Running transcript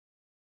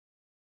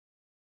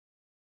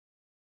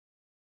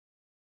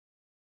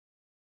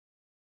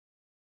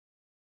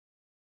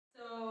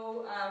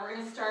So we're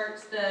going to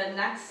start the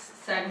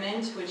next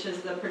segment, which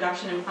is the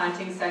production and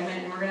planting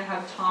segment, and we're going to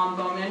have Tom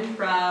Baumann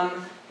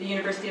from the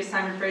University of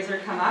Simon Fraser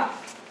come up,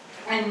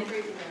 and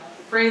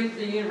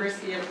the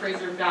University of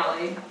Fraser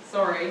Valley,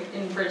 sorry,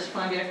 in British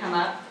Columbia come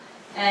up,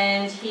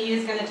 and he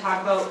is going to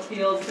talk about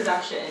field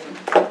production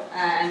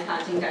and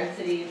planting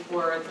density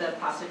for the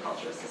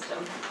plasticulture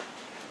system.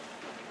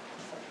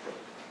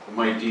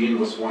 My dean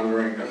was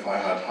wondering if I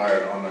had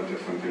hired on a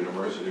different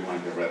university when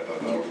he read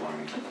that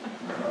outline.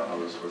 I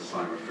was with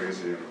Simon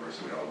Fraser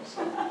University all of a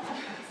sudden.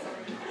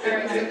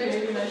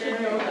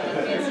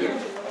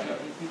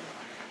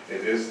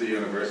 It is the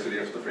University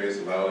of the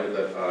Fraser Valley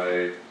that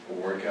I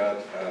work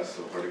at as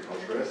a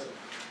horticulturist.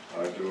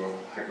 I do a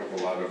heck of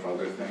a lot of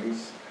other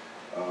things.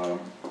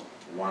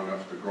 One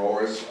of the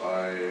growers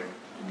I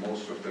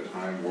most of the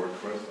time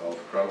work with, Alf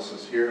Krause,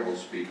 is here. He'll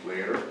speak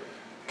later.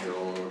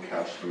 He'll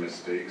catch the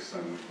mistakes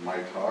in my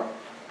talk.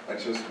 I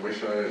just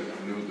wish I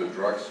knew the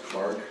drugs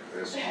Clark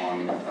is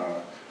on,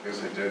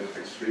 because he did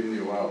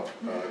extremely well,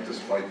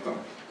 despite them.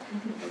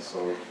 And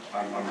so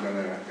I'm going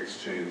to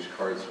exchange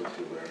cards with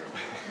you later.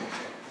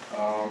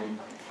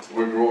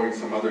 We're growing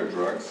some other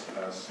drugs,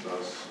 as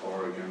does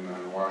Oregon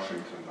and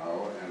Washington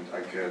now, and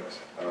I get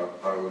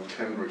about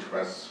 10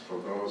 requests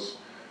for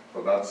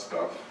that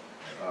stuff,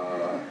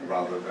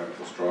 rather than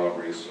for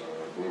strawberries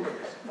or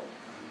blueberries.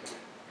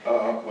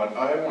 What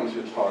I want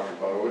to talk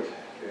about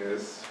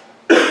is,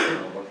 look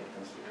at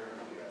this here,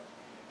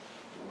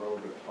 a little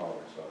bit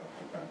taller, so I have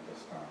to bend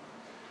this down.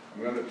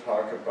 I'm going to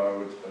talk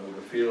about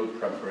the field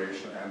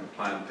preparation and the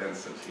plant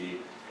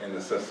density in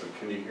the system.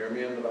 Can you hear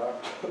me in the back?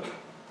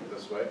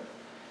 This way?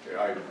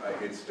 I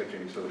hate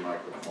sticking to the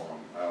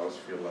microphone. I always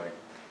feel like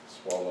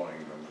swallowing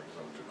them because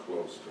I'm too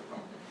close to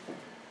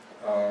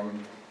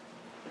them.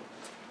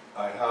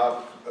 I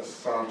have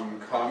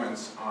some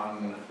comments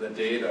on the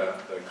data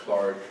that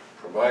Clark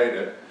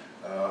provided.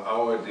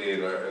 Our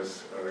data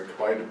is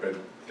quite a bit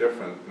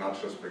different,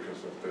 not just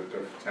because of the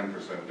 10%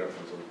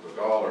 difference of the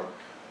dollar,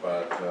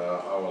 but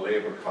our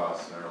labor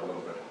costs are a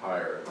little bit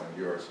higher than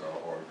yours,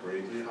 or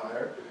greatly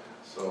higher.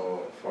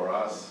 So for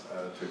us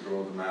to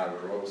grow the Mad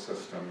Row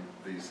system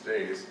these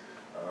days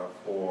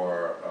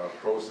for a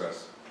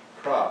processed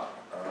crop,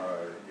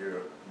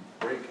 you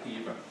break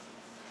even.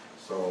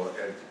 So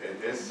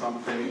it is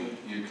something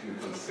you can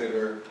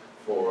consider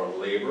for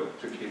labor,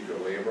 to keep your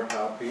labor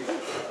happy,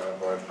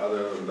 but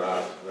other than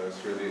that, there's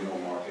really no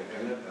market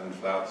in it, and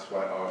that's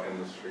why our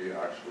industry,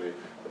 actually,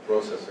 the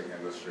processing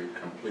industry,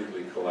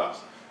 completely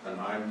collapsed. And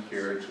I'm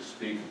here to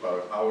speak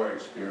about our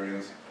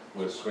experience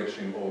with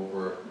switching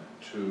over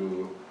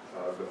to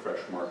the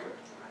fresh market.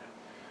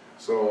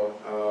 So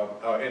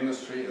our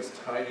industry is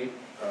tiny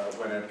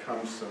when it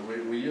comes to,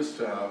 we used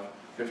to have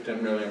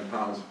 15 million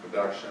pounds of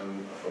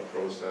production for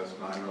process,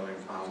 9 million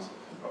pounds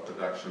of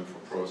production for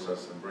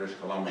process in British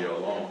Columbia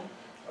alone.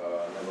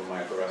 Never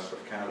mind the rest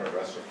of Canada. The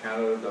rest of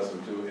Canada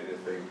doesn't do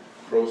anything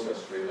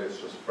processed really. It's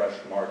just fresh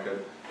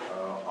market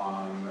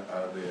on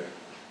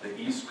the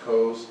East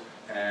Coast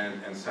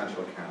and in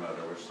central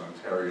Canada, which is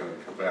Ontario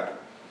and Quebec.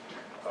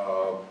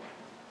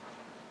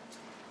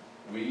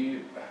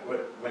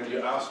 When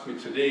you ask me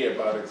today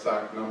about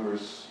exact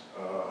numbers,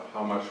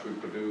 how much we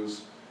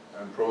produce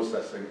and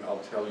processing,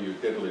 I'll tell you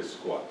diddly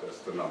squat. That's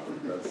the number.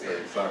 That's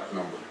the exact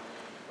number.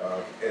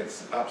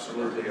 It's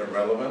absolutely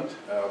irrelevant.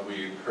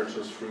 We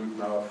purchase fruit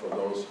now for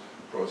those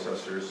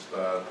processors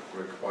that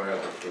require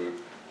the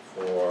fruit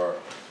for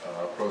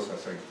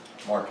processing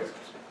markets.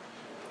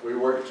 We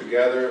work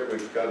together.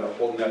 We've got a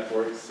whole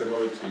network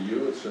similar to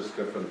you. It's just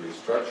differently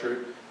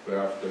structured. We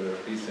have the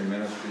BC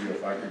Ministry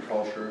of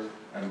Agriculture,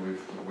 and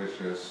which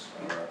is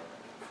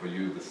for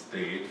you the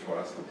state, for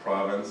us the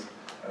province,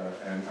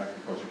 and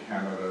Agriculture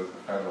Canada, the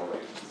federal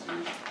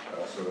agency,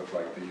 sort of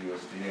like the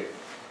USDA.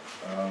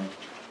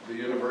 The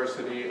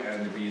university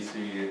and the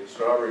BC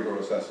Strawberry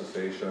Growers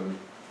Association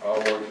are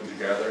working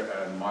together,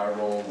 and my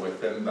role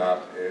within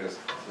that is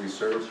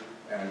research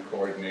and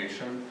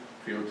coordination,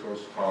 field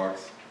tours,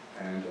 talks,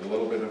 and a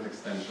little bit of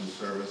extension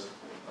service.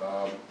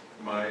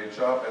 My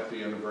job at the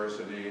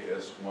university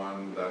is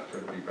one that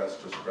could be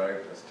best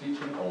described as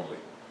teaching only.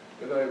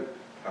 Did I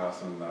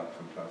pass on that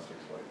fantastic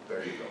slide?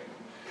 There you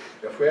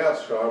go. If we had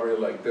strawberry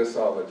like this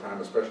all the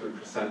time, especially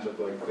presented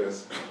like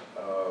this,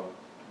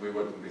 we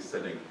wouldn't be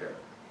sitting here.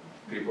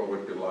 People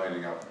would be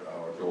lining up at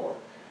our door.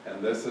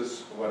 And this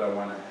is what I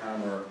want to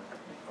hammer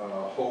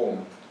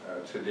home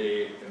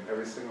today in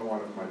every single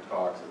one of my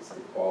talks, is the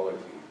quality.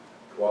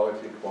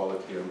 Quality,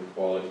 quality, and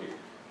quality.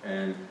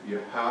 And you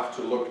have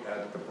to look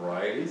at the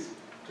varieties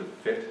to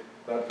fit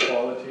that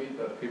quality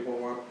that people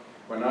want.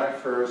 When I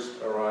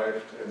first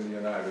arrived in the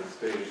United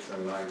States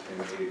in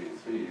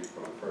 1983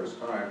 for the first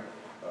time,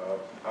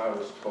 I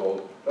was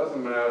told,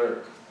 doesn't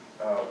matter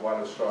what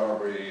a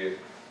strawberry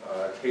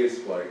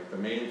tastes like, the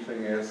main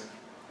thing is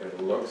it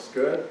looks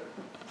good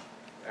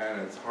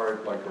and it's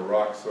hard like a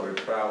rock, so it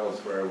travels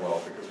very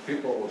well, because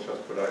people will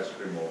just put ice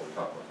cream over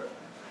top of it.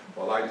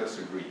 Well, I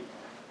disagree.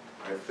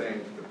 I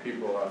think the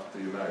people of the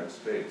United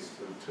States,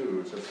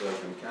 too, just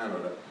like in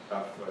Canada,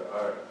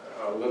 are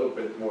a little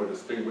bit more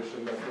distinguished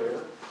in their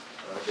flavor.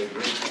 They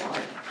drink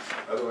wine.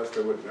 Otherwise,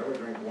 they would never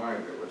drink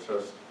wine. They would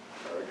just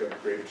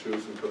get grape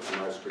juice and put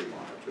some ice cream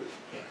on it, too.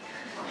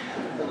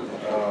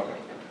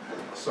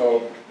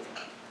 So,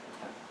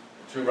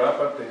 to wrap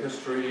up the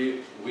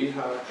history, we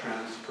have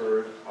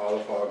transferred all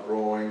of our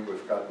growing.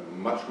 We've gotten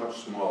much, much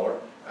smaller,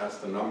 as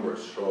the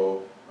numbers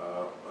show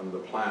on the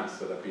plants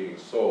that are being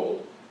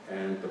sold,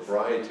 and the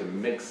variety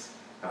mix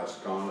has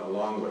gone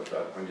along with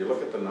that. When you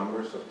look at the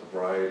numbers of the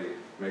variety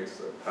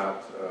mix,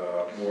 Pat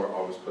Moore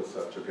always puts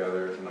that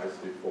together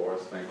nicely for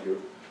us. Thank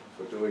you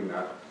for doing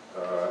that.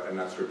 And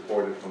that's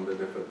reported from the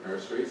different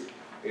nurseries.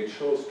 It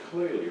shows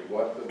clearly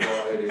what the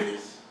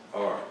varieties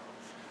are.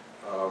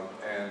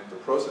 And the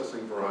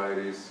processing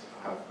varieties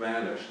have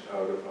vanished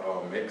out of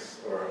our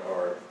mix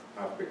or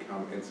have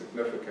become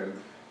insignificant,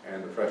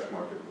 and the fresh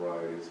market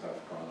varieties have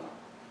gone up.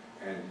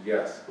 And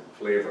yes,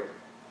 flavor.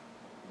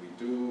 We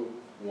do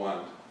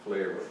want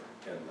flavor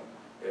in them.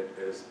 It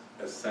is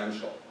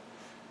essential.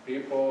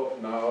 People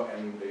now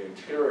in the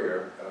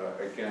interior,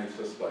 again,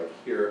 just like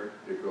here,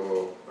 you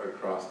go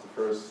across the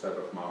first set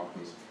of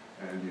mountains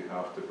and you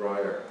have the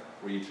drier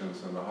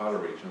regions and the hotter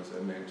regions.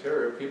 In the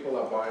interior, people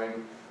are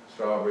buying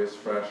strawberries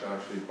fresh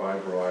actually by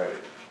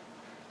variety.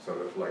 Sort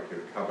of like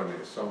your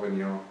Cabernet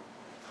Sauvignon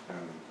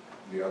and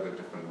the other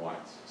different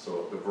wines.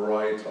 So the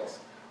varietals,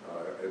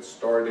 it's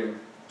starting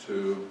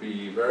to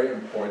be very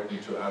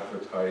important to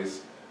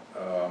advertise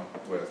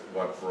with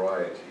what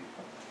variety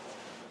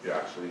you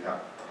actually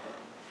have.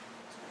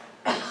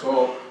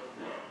 So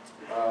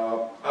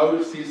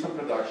out-of-season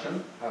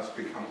production has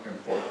become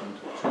important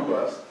to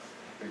us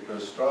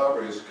because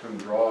strawberries can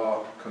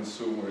draw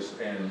consumers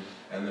in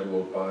and they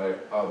will buy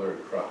other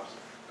crops.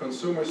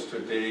 Consumers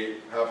today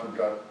haven't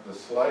got the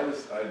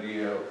slightest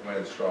idea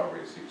when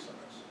strawberry season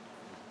is.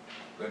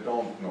 They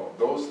don't know.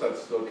 Those that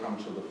still come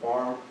to the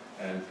farm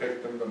and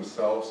pick them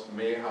themselves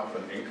may have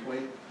an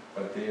inkling,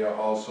 but they are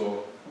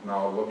also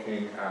now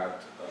looking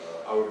at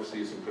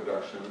out-of-season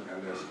production,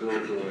 and they're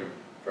still doing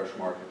fresh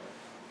marketing.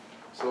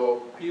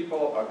 So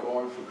people are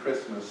going for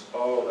Christmas,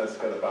 oh, let's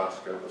get a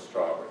basket of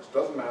strawberries.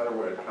 Doesn't matter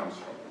where it comes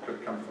from. It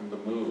could come from the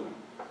moon.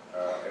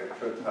 It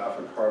could have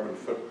a carbon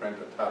footprint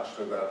attached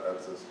to that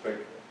that's as big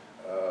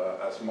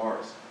as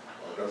Mars.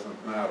 It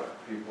doesn't matter.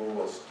 People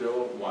will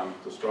still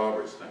want the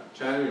strawberries now.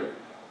 January.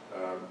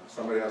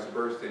 Somebody has a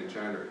birthday in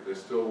January. They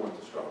still want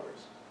the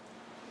strawberries.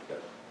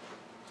 Okay.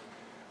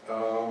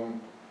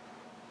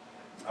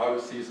 Out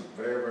of season,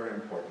 very, very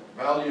important.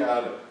 Value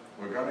added.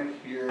 We're going to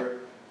hear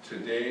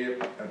today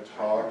a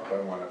talk by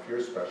one of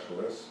your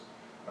specialists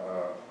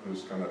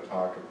who's going to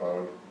talk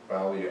about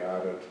value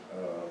added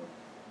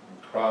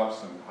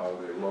crops and how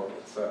they look,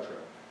 etc.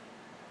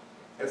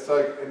 It's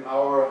like in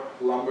our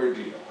lumber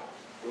deal.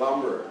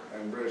 Lumber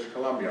in British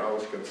Columbia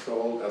always gets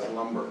sold as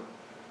lumber.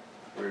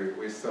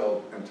 We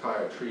sell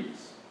entire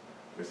trees.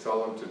 We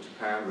sell them to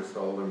Japan, we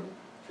sell them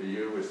to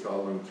you, we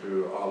sell them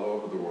to all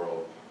over the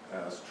world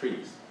as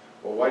trees.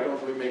 Well, why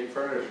don't we make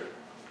furniture?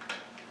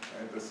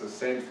 And it's the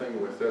same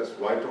thing with this.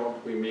 Why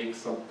don't we make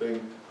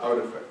something out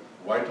of it?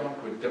 Why don't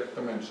we dip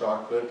them in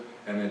chocolate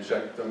and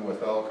inject them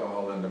with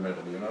alcohol in the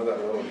middle? You know that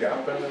little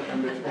gap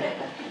in between?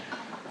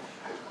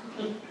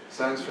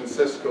 San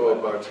Francisco,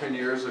 about 10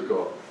 years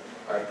ago,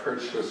 I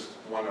purchased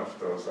one of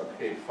those. I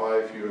paid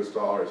 $5 US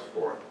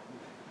for it.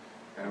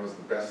 And it was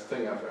the best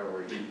thing I've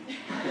ever eaten.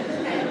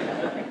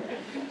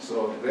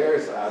 So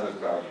there's added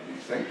value, do you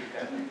think?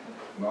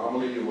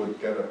 Normally you would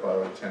get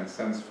about 10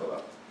 cents for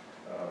that.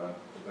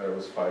 There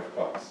was $5.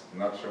 I'm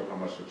not sure how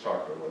much the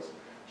chocolate was.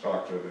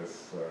 Chocolate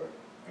is,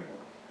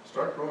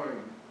 start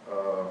growing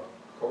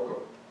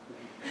cocoa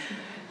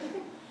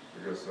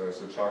because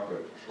there's a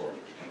chocolate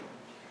shortage.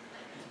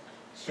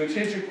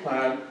 Strategic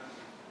plan,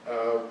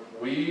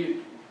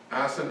 we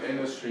as an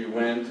industry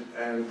went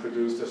and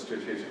produced a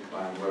strategic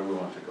plan where we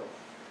want to go.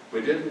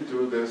 We didn't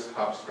do this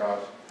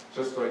hopscotch,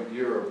 just like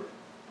you're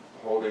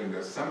holding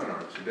this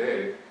seminar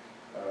today.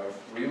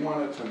 We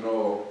wanted to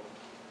know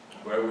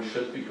where we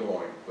should be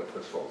going with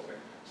this whole thing.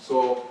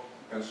 So,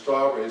 in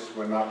strawberries,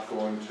 we're not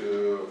going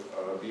to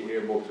be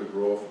able to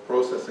grow for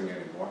processing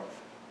anymore.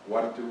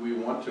 What do we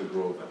want to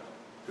grow then?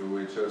 Do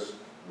we just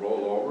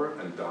roll over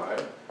and die?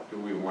 Do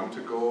we want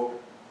to go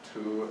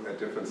to a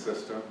different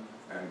system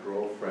and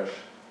grow fresh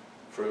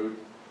fruit?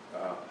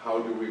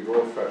 How do we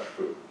grow fresh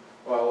fruit?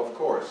 Well, of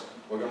course,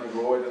 we're going to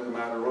grow it in the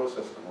manna row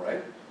system,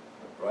 right?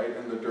 Right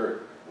in the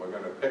dirt. We're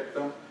going to pick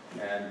them,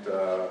 and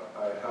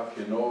I have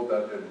you know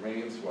that it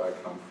rains where I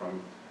come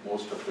from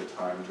most of the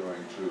time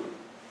during June,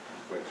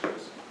 which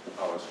is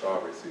our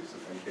strawberry season,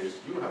 in case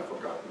you have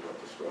forgotten what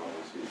the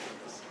strawberry season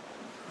is,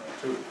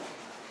 too.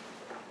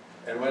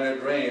 And when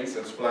it rains,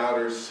 it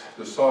splatters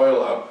the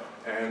soil up,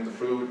 and the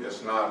fruit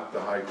is not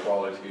the high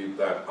quality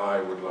that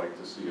I would like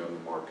to see on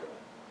the market.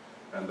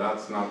 And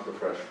that's not the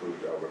fresh fruit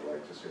I would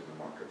like to see in the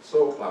market.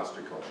 So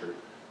plasticulture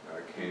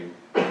came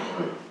to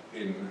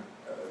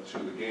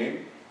the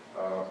game,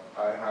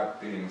 I had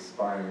been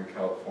spying in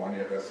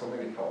California. There's so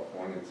many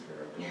Californians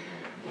here.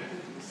 I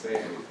don't say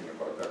anything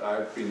about that.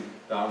 I've been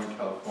down in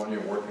California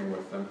working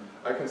with them.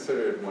 I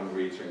consider it one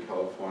region,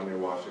 California,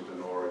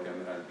 Washington, Oregon,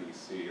 and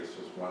BC. It's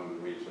just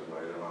one region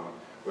right around.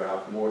 We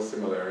have more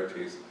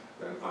similarities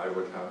than I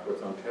would have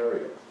with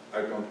Ontario.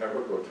 I don't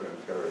ever go to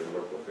Ontario to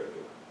work with it.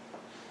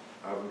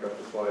 I haven't got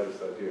the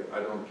slightest idea.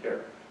 I don't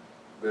care.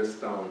 This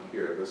down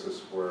here, this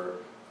is where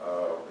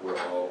we're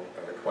all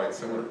quite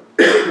similar.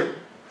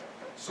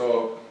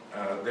 So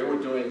they were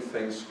doing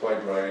things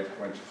quite right.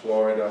 Went to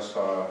Florida,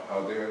 saw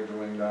how they were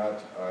doing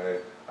that.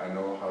 I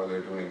know how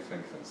they're doing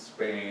things in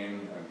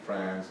Spain and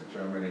France and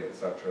Germany,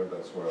 etc.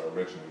 That's where I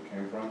originally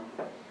came from.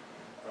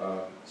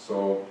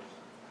 So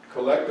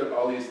collected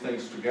all these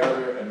things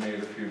together and made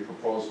a few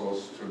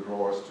proposals to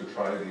growers to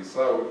try these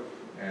out.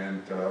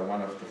 And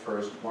one of the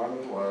first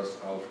one was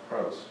Alf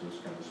Krauss, who's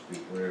going to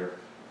speak later,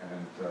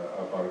 and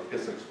about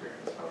his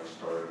experience, how he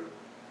started.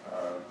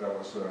 There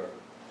was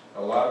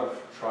a lot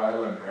of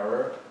trial and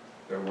error.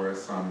 There were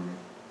some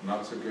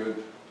not so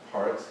good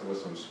parts. There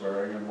was some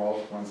swearing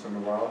involved once in a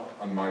while,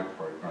 on my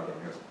part, not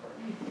on his part.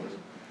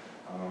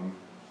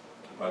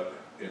 But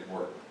it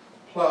worked.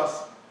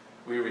 Plus,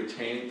 we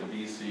retained the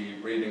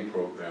BC reading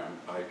program.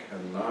 I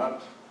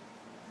cannot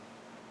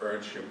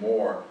urge you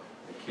more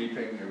in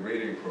keeping your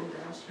reading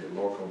programs, your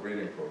local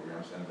reading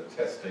programs, and the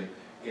testing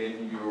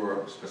in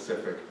your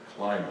specific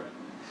climate.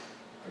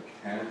 I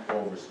can't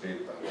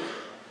overstate that.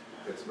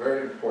 It's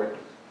very important.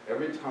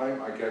 Every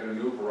time I get a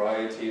new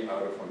variety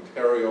out of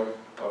Ontario,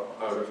 or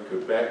out of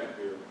Quebec,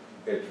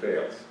 it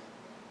fails.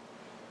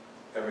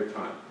 Every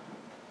time.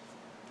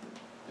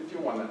 Did you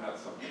want to add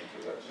something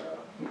to that, Chad?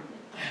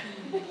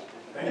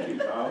 Thank you,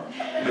 Tom.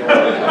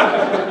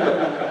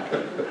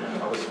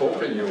 I was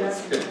hoping you would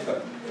skip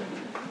that.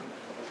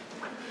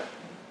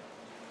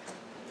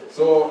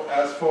 So,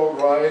 as for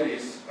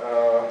varieties,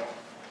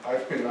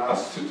 I've been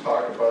asked to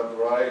talk about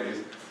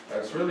varieties.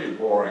 It's really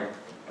boring.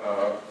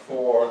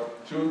 For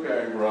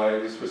June-bearing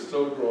varieties, we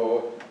still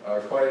grow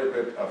quite a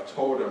bit of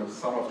totem,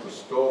 some of the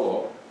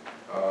Stolo.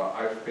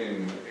 I've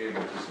been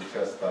able to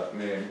suggest that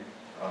name.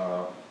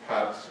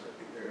 Pat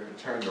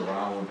turned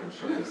around and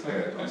shook his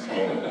head on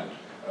Stolo.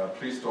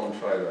 Please don't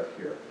try that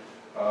here.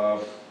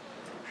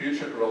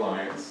 Puget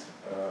Reliance,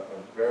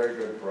 a very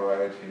good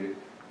variety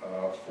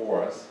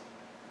for us.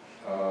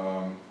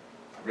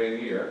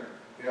 Rainier,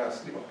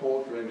 yes,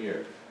 Hold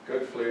Rainier,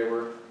 good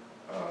flavor.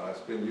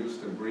 It's been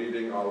used in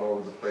breeding all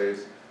over the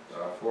place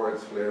for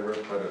its flavor,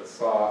 but it's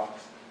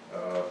soft.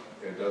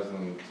 It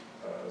doesn't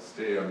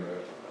stay on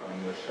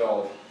the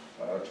shelf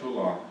too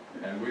long.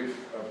 And we've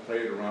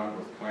played around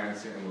with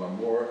Clancy and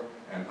Lamour,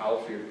 and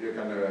Alfie, you're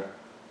going to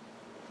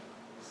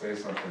say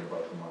something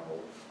about them, I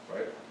hope,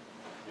 right?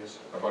 Yes,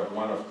 sir. About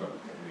one of them,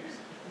 at least,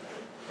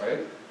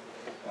 right?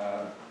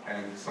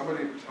 And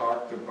somebody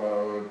talked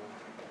about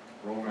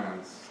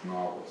romance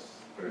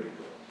novels. There you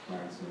go,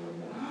 Clancy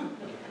and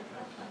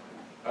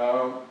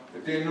Lamour.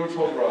 The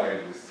neutral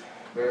varieties.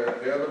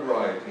 The other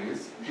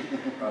varieties,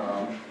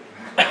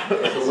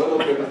 there's a little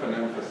bit of an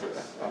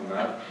emphasis on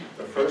that.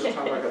 The first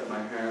time I got my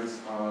hands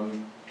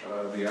on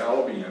the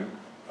Albion,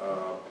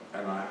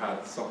 and I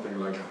had something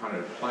like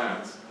 100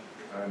 plants,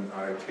 and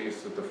I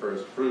tasted the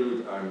first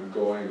fruit, I'm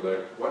going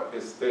like, what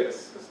is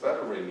this? Is that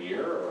a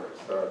Rainier, or is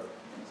that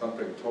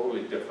something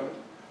totally different?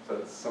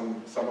 That's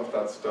some of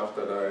that stuff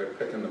that I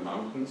pick in the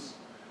mountains.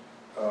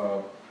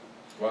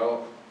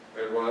 Well,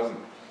 it wasn't.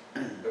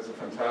 It's a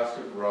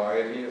fantastic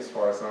variety as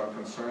far as I'm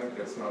concerned.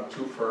 It's not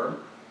too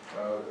firm.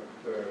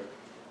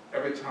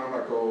 Every time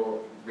I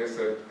go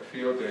visit a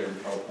field day in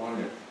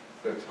California,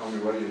 they tell me,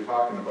 what are you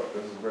talking about?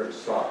 This is very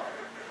soft.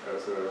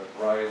 There's a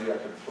variety I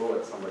could throw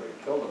at somebody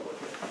and kill them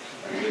with it.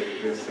 And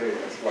they say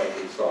it's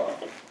slightly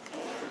soft.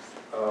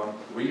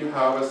 We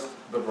harvest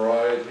the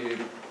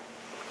variety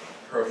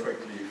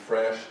perfectly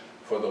fresh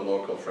for the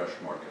local fresh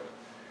market.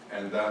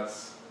 And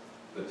that's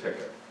the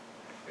ticket.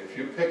 If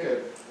you pick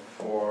it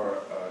for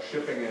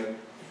shipping it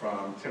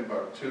from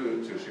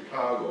Timbuktu to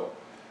Chicago,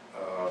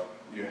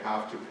 you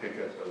have to pick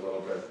it a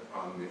little bit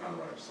on the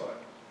unripe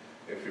side.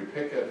 If you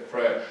pick it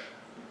fresh,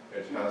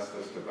 it has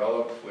this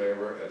developed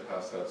flavor, it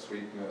has that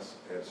sweetness.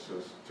 It's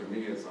just, to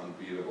me, it's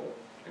unbeatable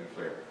in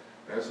flavor.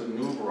 There's a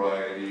new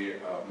variety,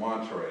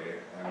 Monterey,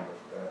 and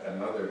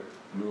another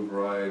new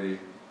variety,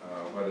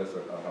 what is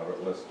it? I have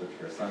it listed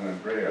here, San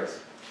Andreas.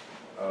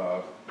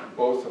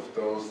 Both of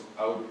those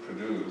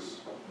outproduce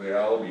the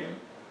Albion,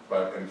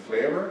 but in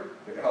flavor,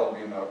 the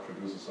Albion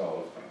outproduces all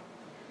of them.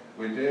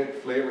 We did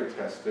flavor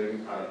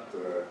testing at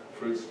the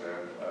fruit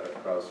stand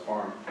at Krauss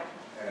Farm,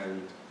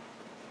 and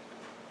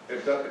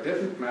it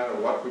didn't matter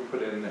what we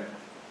put in there.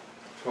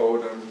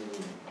 Totem,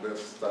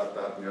 this, that,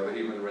 and the other,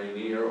 even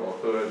Rainier or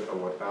Hood or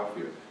what have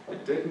you.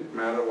 It didn't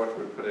matter what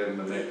we put in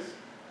the mix.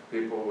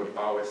 People would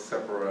always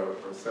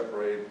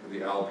separate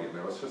the Albion.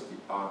 There was just the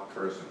odd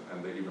person,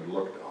 and they even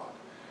looked odd.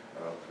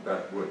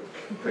 That would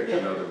pick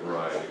another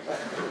variety.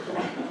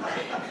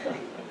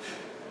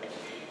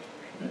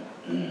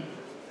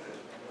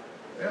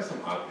 There's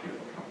some odd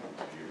people coming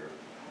to your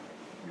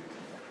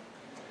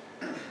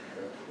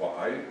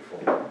I for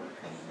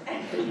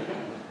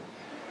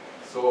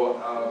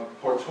So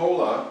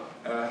Portola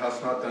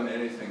has not done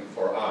anything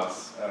for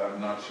us.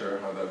 I'm not sure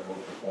how that will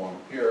perform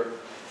here.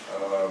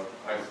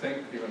 I think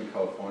even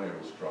California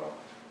was dropped.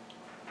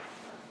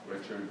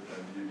 Richard,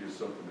 do you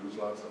still produce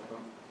lots of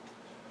them?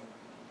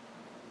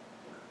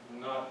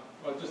 Not,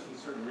 well, just in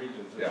certain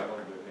regions. It's Yeah, a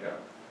little bit, yeah.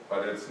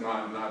 But it's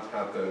not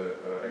had the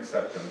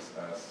acceptance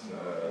as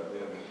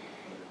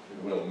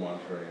Will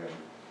Monterey and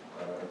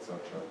etc.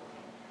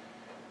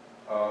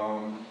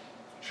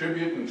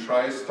 Tribute and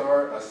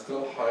TriStar are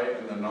still high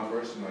in the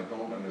numbers, and I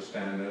don't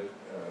understand it.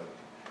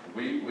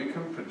 We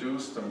can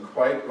produce them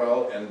quite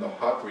well in the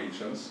hot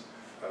regions,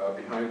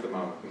 behind the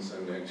mountains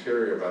and the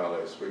interior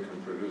valleys. We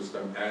can produce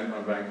them, and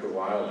on Vancouver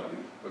Island,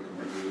 we can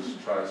produce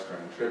TriStar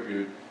and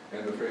Tribute.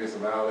 In the Fraser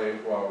Valley,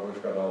 well,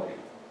 we've got algae.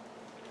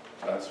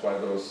 That's why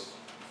those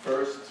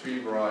first 3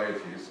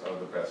 varieties are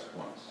the best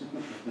ones.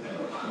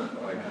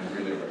 I can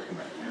really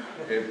recommend.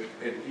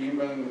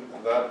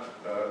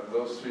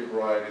 Those 3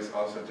 varieties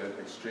also did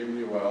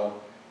extremely well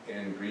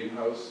in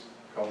greenhouse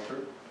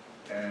culture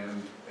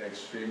and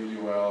extremely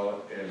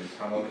well in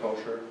tunnel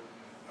culture.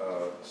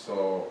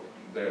 So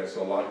there's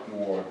a lot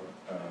more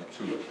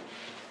to it.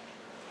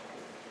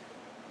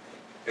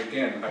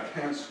 Again, I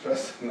can't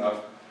stress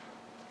enough,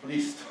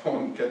 please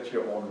don't get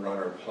your own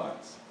runner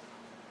plants.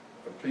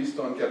 Please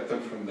don't get them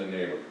from the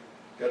neighbor.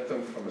 Get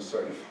them from a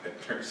certified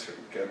nursery.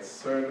 Get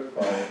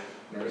certified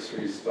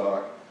nursery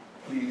stock.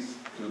 Please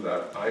do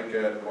that. I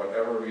get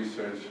whatever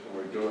research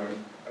we're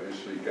doing, I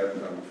usually get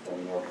them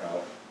from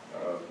NorCal,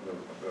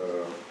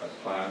 the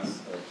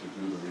plants to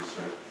do the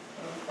research.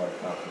 I'm quite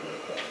happy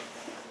with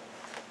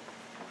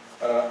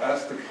that.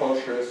 As the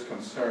culture is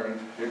concerned,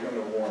 you're going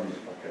to warn me.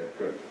 Okay,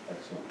 good,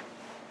 excellent.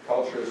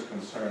 Culture is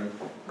concerned,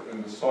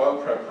 in the soil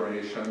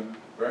preparation,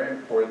 very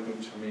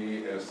important to me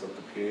is that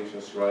the pH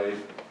is right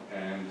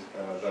and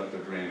that the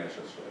drainage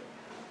is right.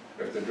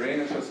 If the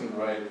drainage isn't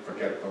right,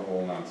 forget the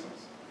whole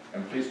nonsense.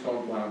 And please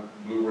don't plant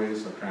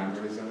blueberries or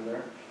cranberries in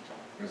there,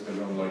 because they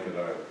don't like it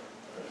either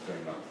if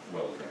they're not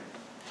well drained.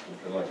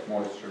 They like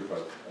moisture,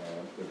 but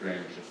the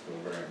drainage is still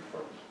very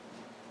important.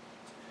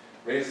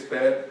 Raised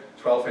bed,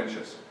 12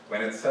 inches.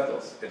 When it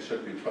settles, it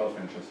should be 12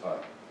 inches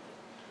high.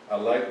 I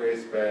like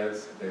raised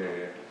beds.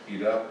 They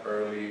heat up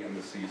early in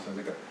the season.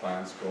 They get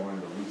plants going.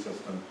 The root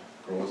system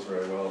grows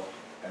very well.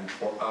 And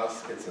for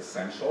us, it's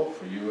essential.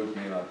 For you, it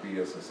may not be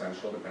as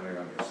essential, depending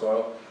on your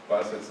soil. For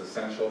us, it's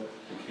essential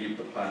to keep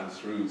the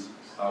plant's roots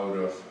out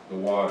of the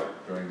water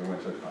during the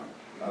winter time.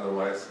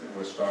 Otherwise,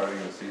 we're starting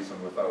the season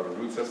without a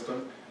root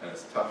system, and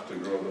it's tough to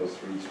grow those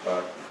roots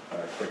back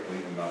quickly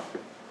enough.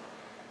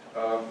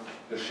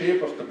 The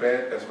shape of the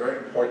bed is very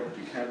important.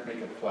 You can't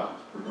make it flat.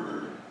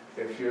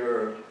 If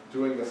you're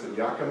doing this in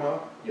Yakima,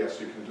 yes,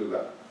 you can do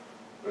that,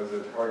 because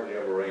it hardly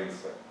ever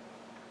rains there.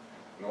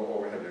 No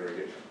overhead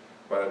irrigation.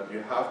 But you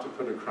have to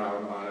put a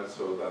crown on it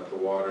so that the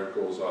water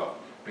goes off,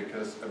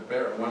 because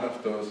one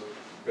of those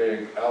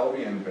big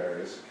Albion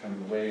berries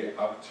can weigh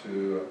up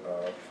to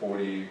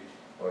 40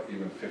 or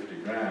even 50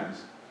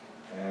 grams,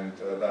 and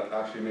that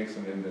actually makes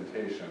an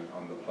indentation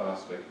on the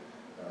plastic,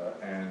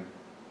 and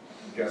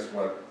guess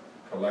what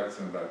collects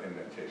in that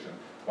indentation?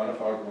 One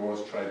of our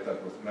growers tried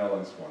that with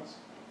melons once.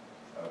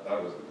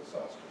 That was a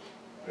disaster.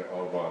 They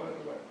all rotted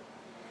away.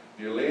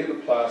 You lay the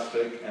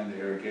plastic and the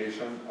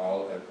irrigation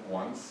all at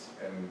once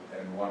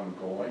and one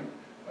going,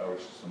 which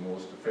is the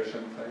most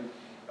efficient thing.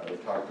 We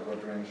talked about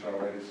drainage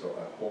already, so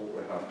I hope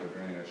we have the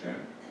drainage in.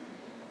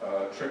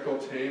 Trickle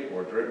tape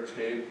or drip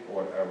tape,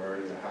 whatever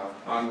you have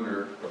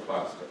under the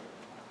plastic.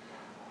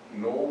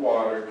 No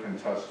water can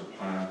touch the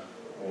plant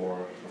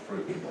or the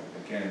fruit.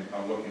 Again,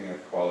 I'm looking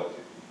at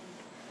quality.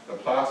 The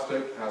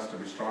plastic has to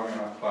be strong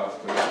enough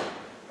plastic,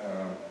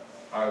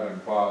 either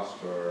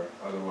embossed or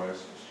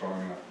otherwise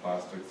strong enough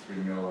plastic, 3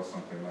 mil or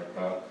something like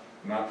that,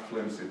 not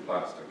flimsy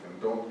plastic,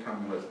 and don't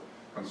come with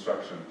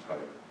construction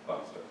type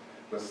plastic.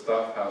 The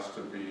stuff has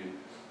to be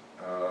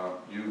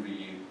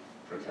UV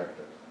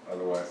protected,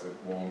 otherwise it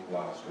won't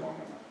last long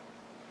enough.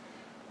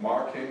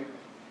 Marking,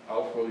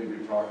 Alf, will you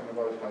be talking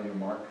about how you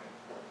mark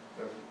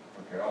this?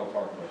 Okay, I'll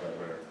talk about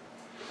that later.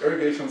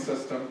 Irrigation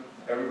system,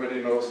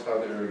 everybody knows how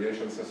the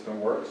irrigation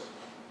system works.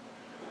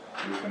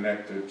 You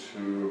connect it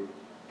to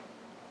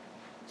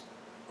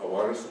a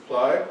water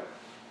supply,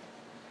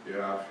 you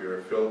have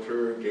your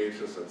filter,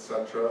 gauges,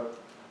 etc.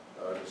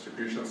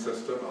 Distribution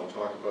system, I'll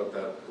talk about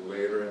that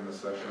later in the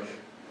session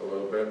a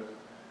little bit.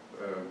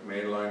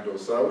 Main line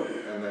goes out,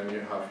 and then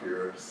you have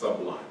your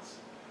sublines.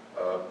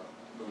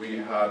 We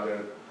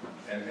had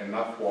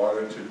enough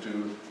water to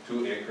do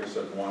 2 acres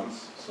at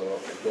once, so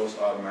it goes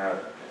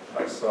automatic.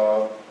 I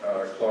saw,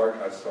 Clark,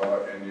 I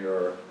saw in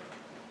your,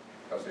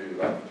 I see you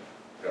left,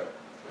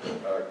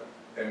 yeah.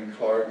 In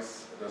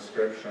Clark's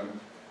description,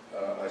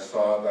 I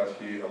saw that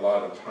he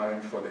allotted time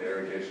for the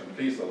irrigation.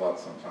 Please allot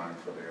some time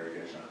for the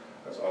irrigation.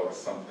 There's always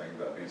something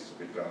that needs to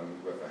be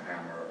done with a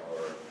hammer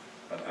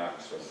or an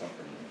axe or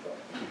something like that.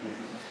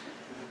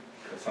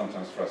 It's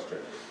sometimes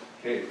frustrating.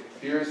 Okay,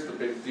 here's the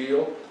big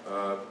deal.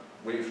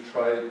 We've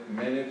tried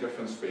many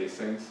different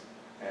spacings.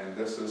 And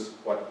this is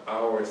what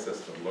our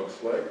system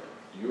looks like.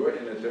 You're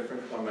in a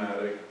different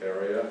climatic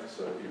area,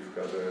 so you've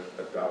got to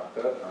adapt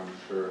that. I'm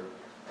sure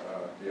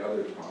the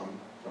other Tom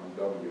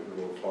W,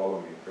 who will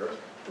follow me here,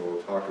 who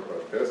will talk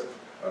about this.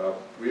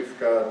 We've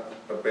got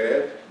a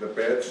bed. The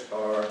beds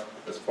are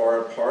as far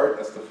apart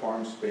as the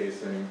farm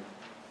spacing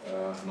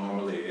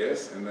normally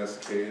is. In this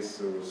case,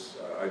 it was,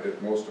 I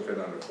did most of it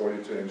under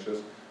 42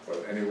 inches,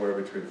 but anywhere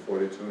between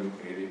 42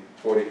 and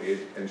 48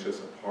 inches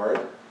apart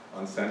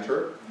on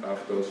center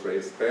of those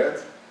raised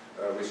beds.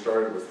 We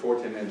started with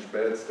 14-inch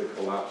beds. They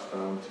collapsed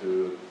down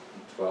to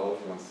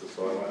 12 once the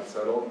soil had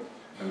settled,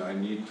 and I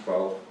need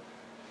 12.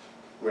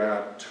 We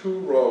have 2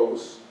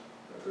 rows,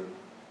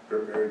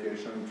 drip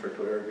irrigation,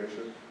 trickle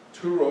irrigation,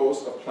 2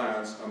 rows of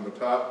plants on the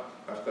top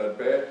of that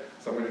bed.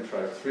 Somebody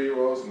tried 3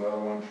 rows, another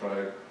one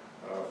tried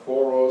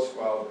 4 rows.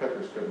 Well, the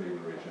peppers couldn't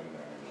even reach in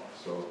there anymore.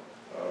 So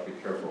be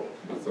careful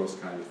with those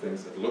kind of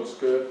things. It looks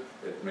good,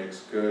 it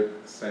makes good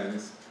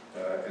sense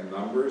in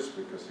numbers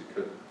because you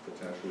could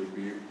potentially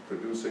be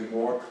producing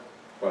more,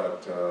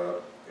 but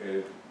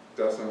it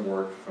doesn't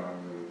work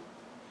from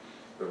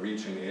the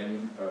reaching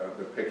in,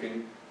 the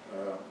picking,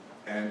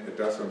 and it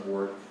doesn't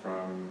work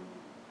from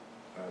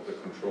the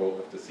control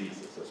of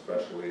diseases,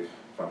 especially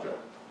fungi.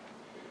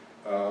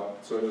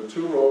 So the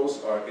 2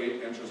 rows are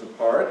 8 inches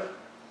apart,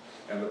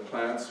 and the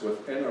plants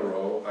within a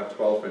row are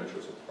 12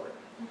 inches apart.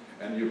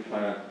 And you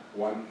plant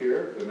one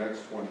here, the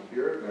next one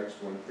here,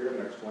 next one here,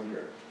 next one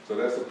here. So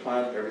there's a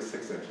plant every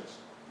 6 inches,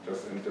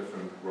 just in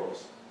different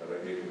rows that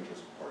are 8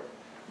 inches apart.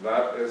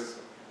 That is,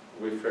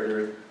 we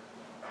figured,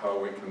 how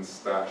we can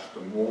stash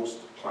the most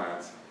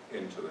plants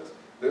into this.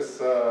 This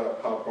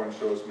PowerPoint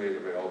show is made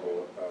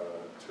available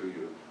to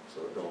you,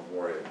 so don't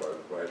worry about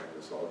writing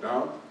this all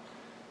down.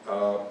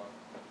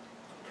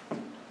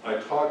 I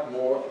talk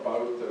more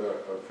about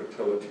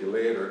fertility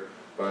later,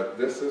 but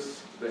this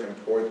is the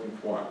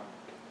important one.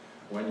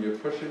 When you're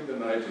pushing the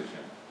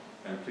nitrogen,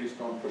 and please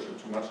don't push it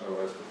too much,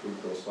 otherwise the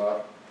food goes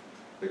soft,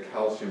 the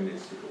calcium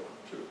needs to go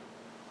up too.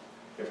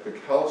 If the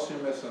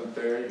calcium isn't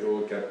there,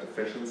 you'll get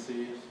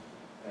deficiencies,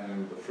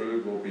 and the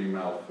fruit will be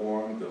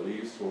malformed, the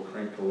leaves will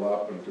crinkle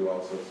up and do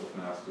all sorts of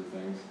nasty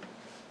things.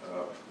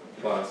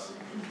 Plus,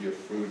 your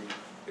fruit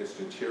is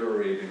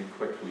deteriorating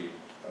quickly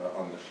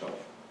on the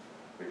shelf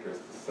because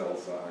the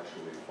cells are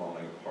actually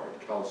falling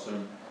apart.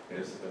 Calcium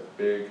is a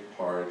big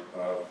part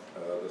of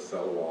the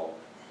cell wall,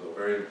 so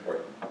very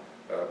important.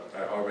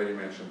 I already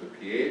mentioned the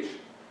pH,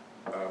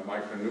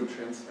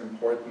 micronutrients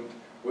important.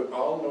 We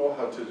all know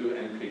how to do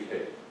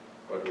NPK,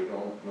 but we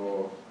don't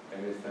know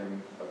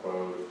anything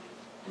about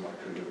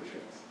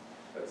micronutrients.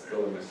 That's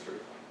still a mystery.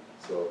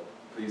 So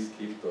please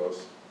keep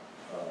those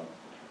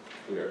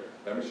clear.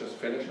 Let me just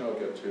finish and I'll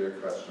get to your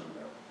question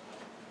there.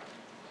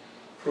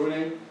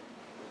 Pruning,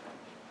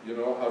 you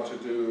know how to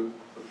do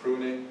the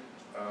pruning.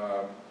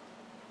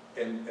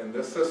 In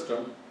this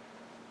system,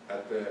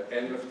 at the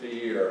end of the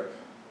year,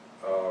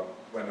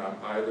 when I'm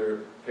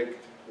either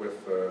picked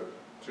with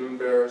June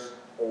bears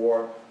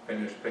or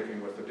finished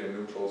picking with the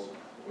deneutrals,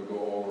 we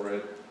go over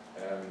it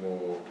and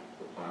move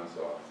the plants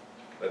off.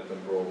 Let them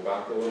grow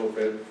back a little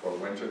bit for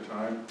winter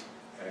time,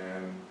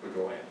 and we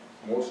go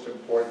in. Most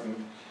important,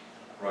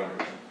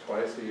 runners.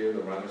 Twice a year the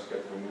runners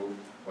get removed.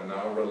 We're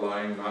now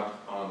relying not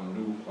on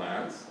new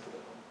plants,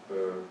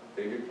 the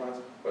baby plants,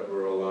 but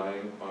we're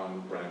relying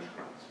on branch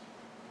crowns.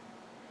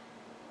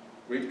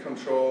 Weed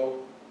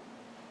control,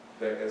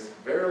 there is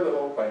very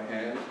little by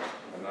hand,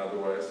 and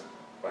otherwise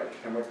by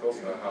chemicals.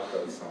 I have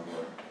that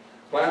somewhere.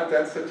 Plant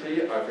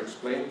density, I've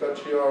explained that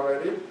to you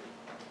already.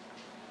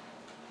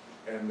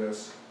 In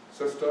this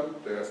system,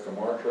 there's the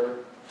marker.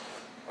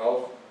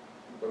 Alf,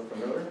 you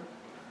familiar?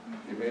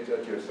 You made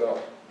that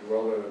yourself. You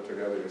welded it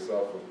together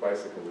yourself with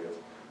bicycle wheels.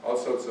 All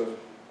sorts of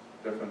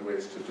different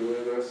ways to do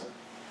this.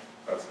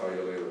 That's how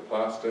you lay the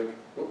plastic.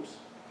 Whoops.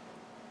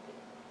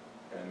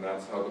 And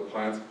that's how the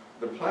plants,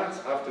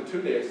 after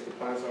 2 days, the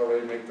plants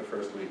already make the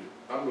first leaf.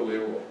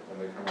 Unbelievable when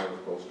they come out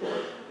of cold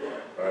storage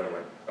right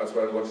away. That's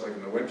what it looks like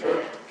in the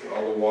winter.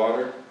 All the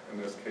water,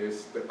 in this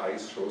case, the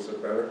ice shows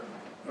it better,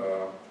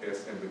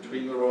 is in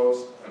between the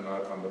rows and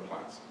not on the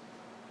plants.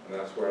 And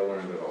that's where I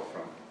learned it all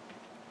from.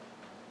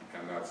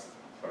 And that's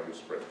how you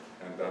spray.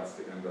 And that's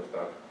the end of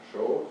that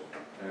show.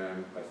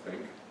 And I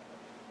think,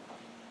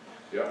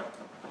 yeah,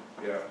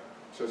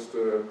 just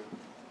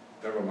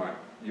never mind.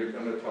 You're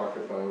going to talk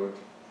about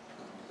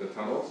the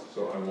tunnels,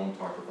 so I won't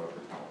talk about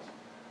the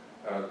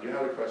tunnels. You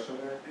had a question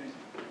there?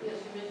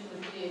 Yes, you mentioned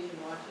the pH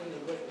and watching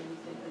and what you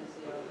think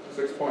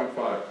is the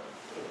 6.5.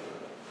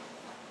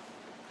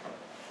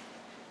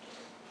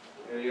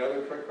 Any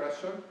other quick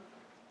question?